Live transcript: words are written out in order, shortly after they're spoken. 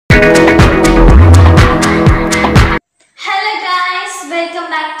Hello guys, welcome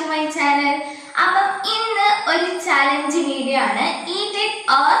back to my channel. അപ്പം ഇന്ന് ഒരു ചാലഞ്ച് വീഡിയോ ആണ്. Eat it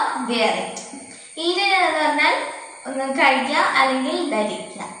or wear it. Eat it എന്ന് പറഞ്ഞാൽ ഒന്ന് കഴിക്കുക അല്ലെങ്കിൽ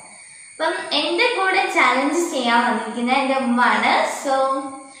ധരിക്കുക. അപ്പം എൻ്റെ കൂടെ ചാലഞ്ച് ചെയ്യാൻ വന്നിരിക്കുന്നത് എൻ്റെ ഉമ്മയാണ്. സോ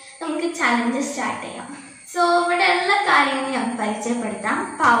നമുക്ക് ചാലഞ്ച് സ്റ്റാർട്ട് ചെയ്യാം. സോ ഇവിടെ എല്ലാ കാര്യങ്ങളും ഞാൻ പരിചയപ്പെടുത്താം.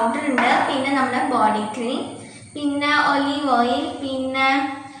 പൗഡർ ഉണ്ട്, പിന്നെ നമ്മുടെ ബോഡി ക്രീം, പിന്നെ ഒലീവ് ഓയിൽ, പിന്നെ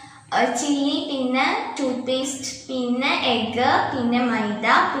ചില്ലി, പിന്നെ ടൂത്ത് പേസ്റ്റ്, പിന്നെ എഗ്ഗ്, പിന്നെ മൈദ,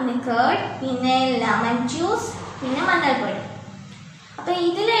 പിന്നെ കേർഡ്, പിന്നെ ലെമൺ ജ്യൂസ്, പിന്നെ മഞ്ഞൾപ്പൊടി. അപ്പോൾ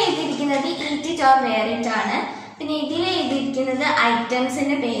ഇതിൽ എഴുതിയിരിക്കുന്നത് eat it or where it ആണ്. പിന്നെ ഇതിൽ എഴുതിയിരിക്കുന്നത്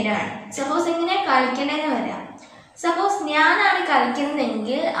ഐറ്റംസിൻ്റെ പേരാണ്. സപ്പോസ് എങ്ങനെ കളിക്കണമെന്ന് വരാം. സപ്പോസ് ഞാനാണ്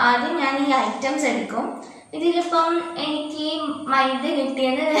കളിക്കുന്നതെങ്കിൽ ആദ്യം ഞാൻ ഈ ഐറ്റംസ് എടുക്കും. ഇതിലിപ്പം എനിക്ക് മൈദ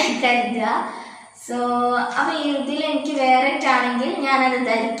കിട്ടിയെന്ന് കരുതുക. സോ അപ്പോൾ ഇതിൽ എനിക്ക് വേറിട്ടാണെങ്കിൽ ഞാനത്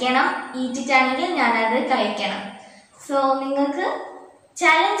ധരിക്കണം, ഈറ്റിട്ടാണെങ്കിൽ ഞാനത് കഴിക്കണം. സോ നിങ്ങൾക്ക്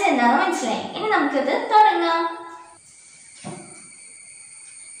ചാലഞ്ച് എന്താണെന്ന് മനസ്സിലായി. ഇനി നമുക്കത് തുടങ്ങാം.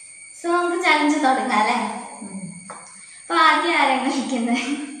 സോ നമുക്ക് ചാലഞ്ച് തുടങ്ങാം അല്ലേ? അപ്പോൾ ആദ്യം ആരാണ് കഴിക്കുന്നത്?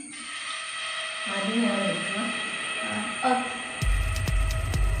 ഓക്കെ.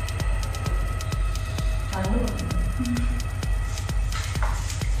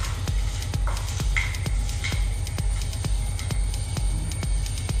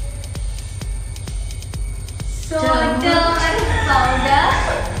 So turmeric powder.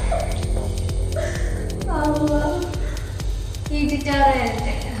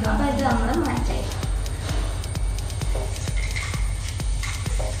 ഈറ്റിട്ടാറായിട്ട് അപ്പം ഇത് നമ്മൾ മാറ്റി.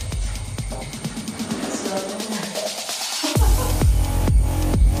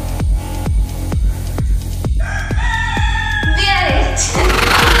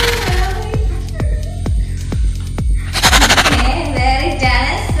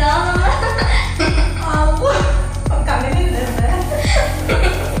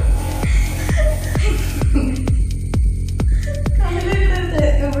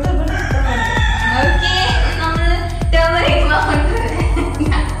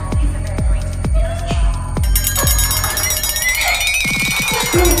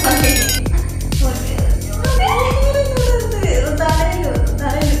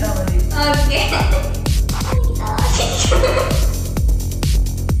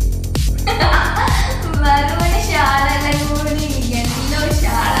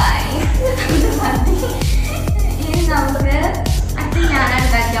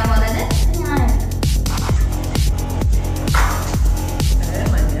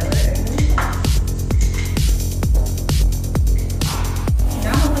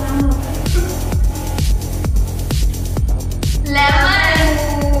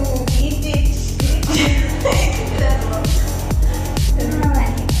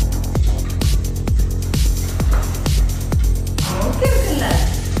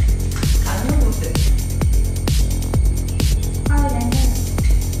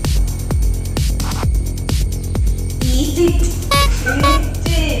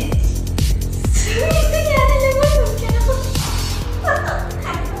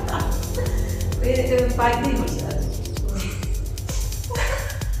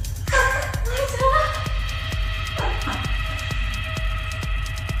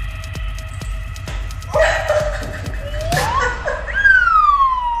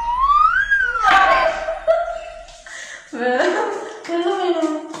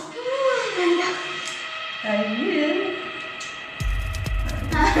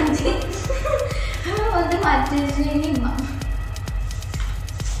 ഒന്ന് മാറ്റി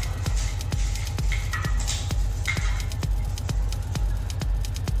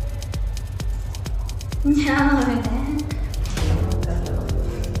ഞാൻ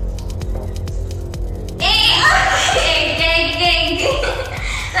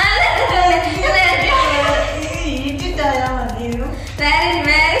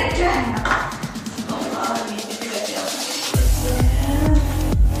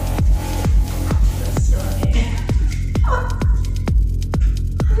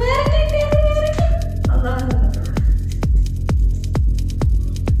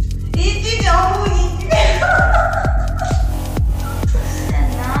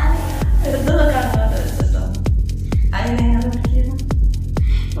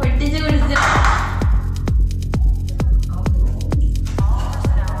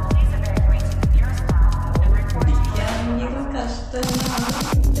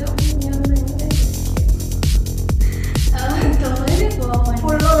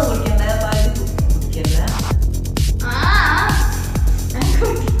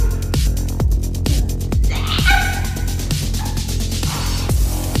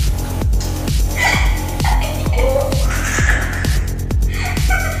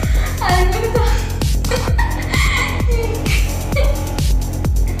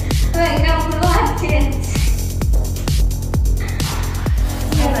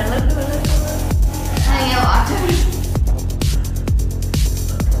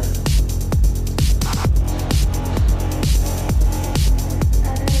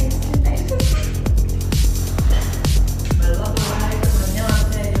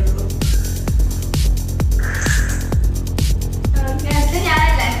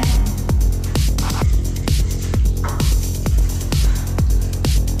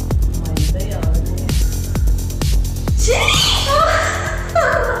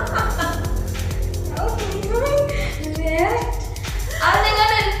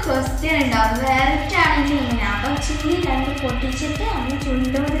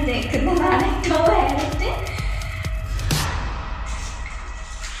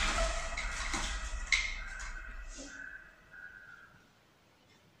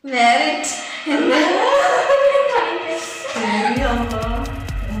വേറെ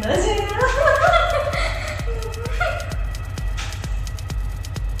എന്താ ചെയ്യാ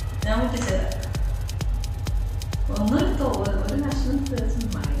ഞാൻ മുട്ടിച്ചത് ഒന്നെടുത്തോ ഒരു കഷ്ണം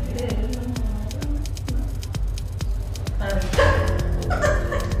ഭയങ്കര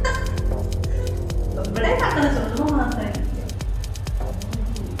ഇവിടെ കട്ടണ ചൊല്ലുമ്പോ മാത്രമായിരിക്കും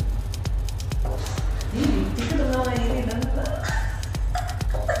ഈ വീട്ടിൽ ഇടുന്ന വഴി ഇടുന്നത്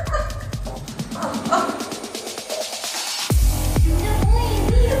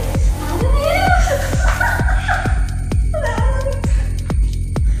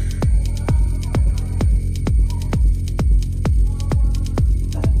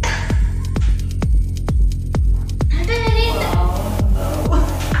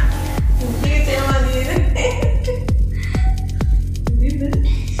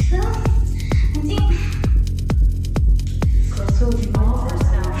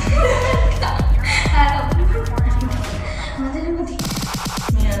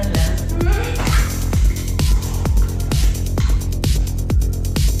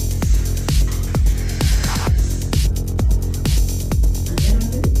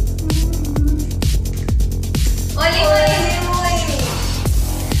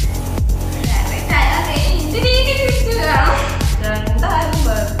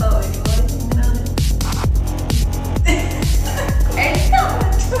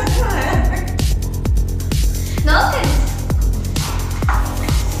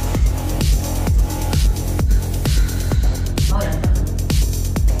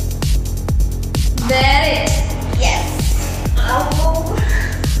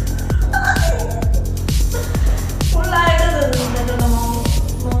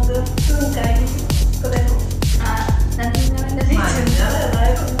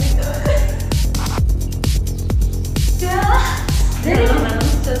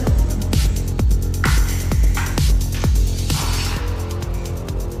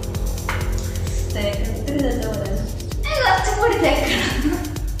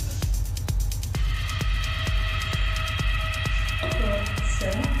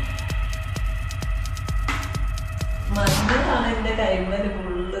മഞ്ഞാണ് എന്റെ കൈമേല്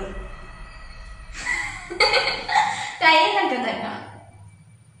ഫുള്ള് കൈന്നൊക്കെ തേക്കണം.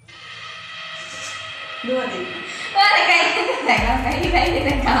 ഇത് മതി കൈ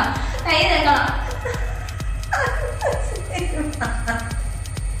തേക്കണം. കൈ തേക്കണം.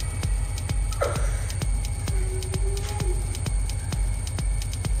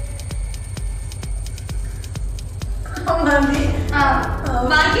 മതി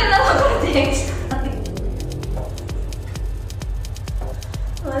ബാക്കിയുള്ള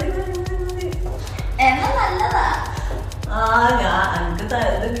എന്നാ നല്ലതാ. ഞാൻ എനിക്ക്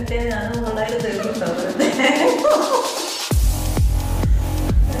തരുന്നത് കിട്ടിയ ഞാൻ ഉണ്ടായി തരുന്നുണ്ടോ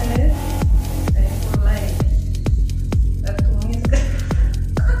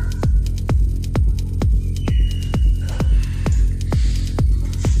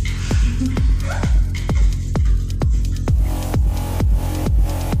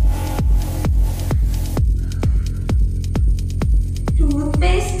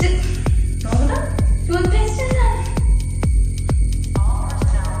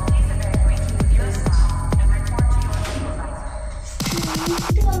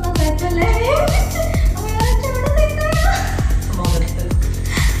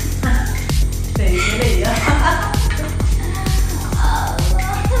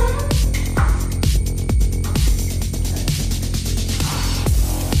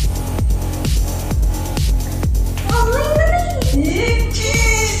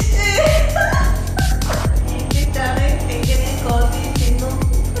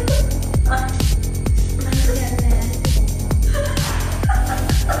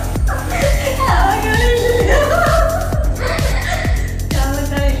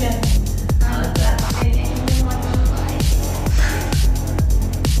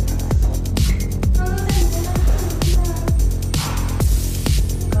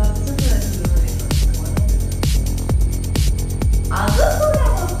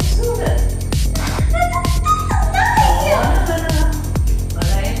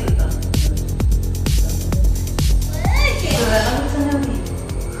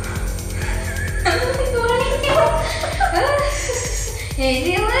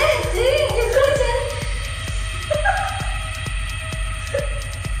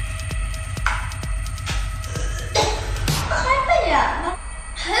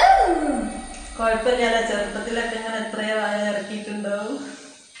കുഴപ്പമില്ല. ചെറുപ്പത്തിലൊക്കെ ഇങ്ങനെ എത്രയോ വായ ഇറക്കിയിട്ടുണ്ടാവും.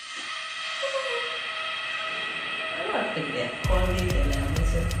 കുഴപ്പമില്ല.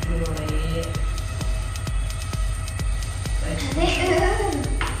 കോൺഗ്രസ് ചെറുപ്പം കുറേ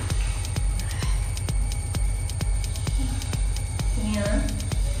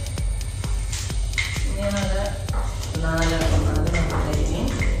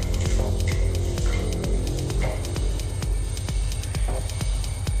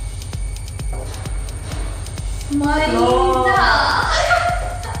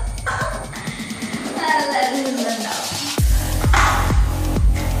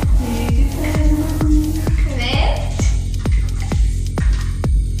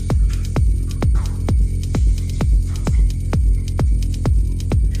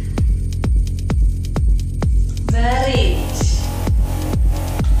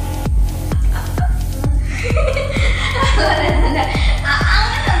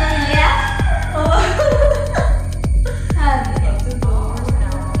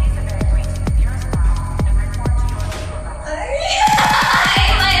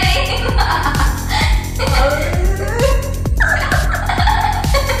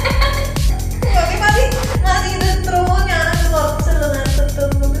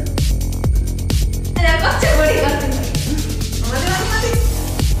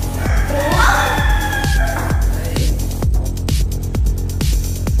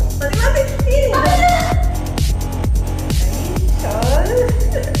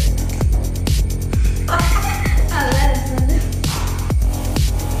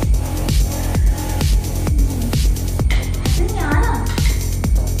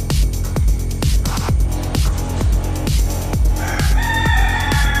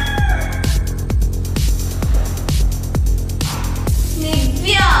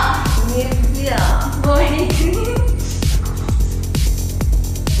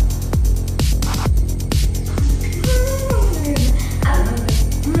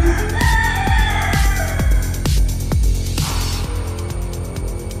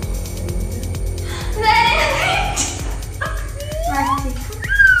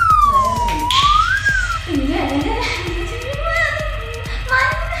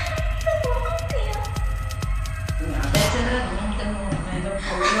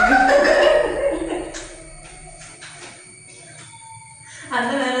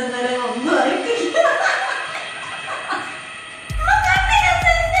അന്ന് വേറെ ഒന്നും ആയിട്ടില്ല.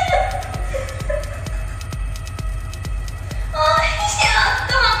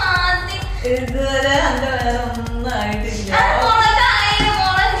 ഇതുവരെ അന്ന് വേറെ ഒന്നും ആയിട്ടില്ല.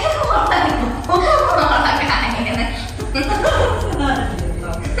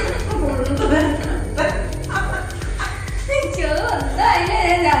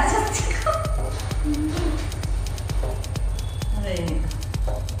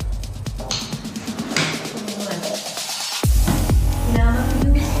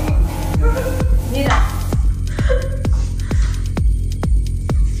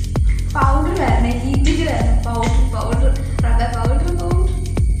 പൗഡർ വരണേ, ഹീറ്റിക്ക് വരണം. പൗഡർ റബ്ബർ പൗഡർ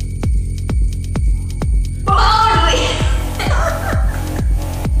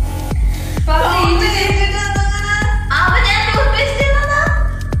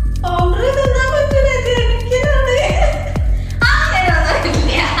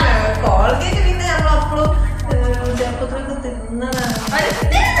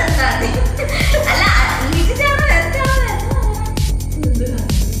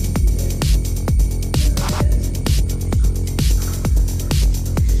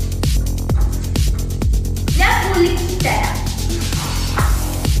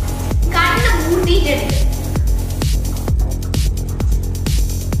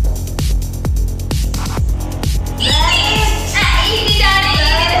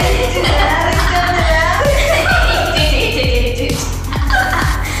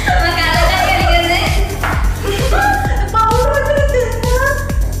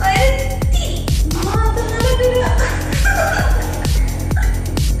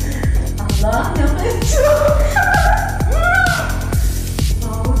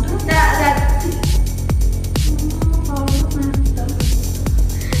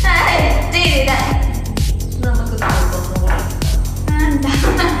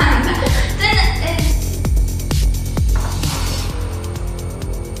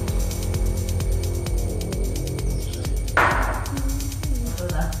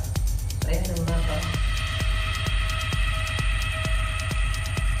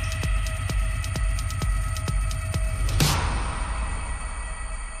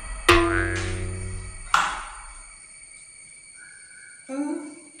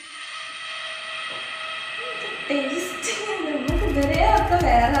ഇതുവരെ ഒക്കെ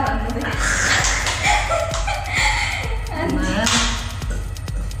വേറെ വന്നത്.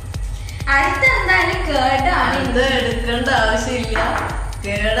 അടുത്ത എന്തായാലും കേടാണ്. ഇത് എടുക്കേണ്ട ആവശ്യമില്ല,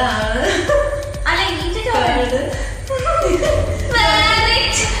 കേടാണ്.